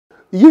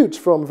Youths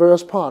from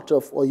various parts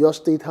of Oyo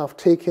State have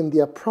taken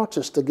their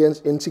protest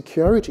against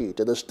insecurity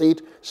to the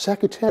State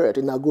Secretariat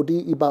in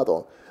Agodi,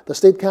 Ibadan, the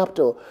state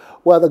capital,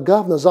 where the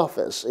governor's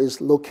office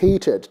is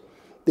located.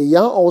 They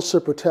are also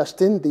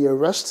protesting the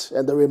arrest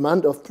and the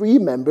remand of 3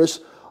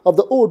 members of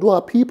the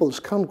Odua People's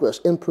Congress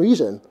in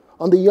prison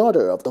on the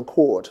order of the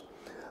court.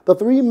 The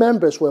 3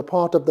 members were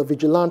part of the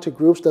vigilante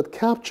groups that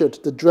captured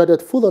the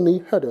dreaded Fulani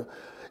herder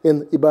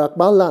in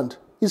Ibarapa land,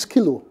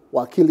 Iskilu,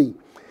 Wakili.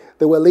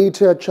 They were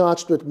later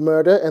charged with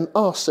murder and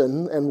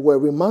arson and were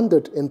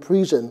remanded in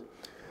prison.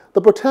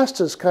 The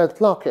protesters carried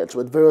placards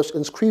with various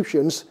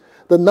inscriptions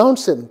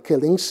denouncing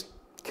killings,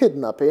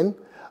 kidnapping,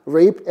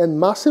 rape, and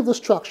massive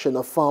destruction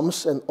of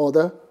farms and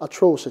other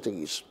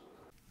atrocities.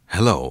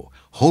 Hello,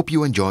 hope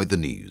you enjoyed the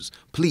news.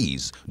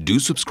 Please do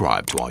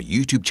subscribe to our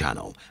YouTube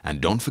channel and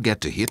don't forget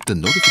to hit the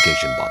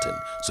notification button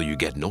so you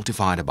get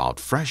notified about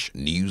fresh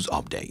news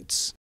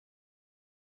updates.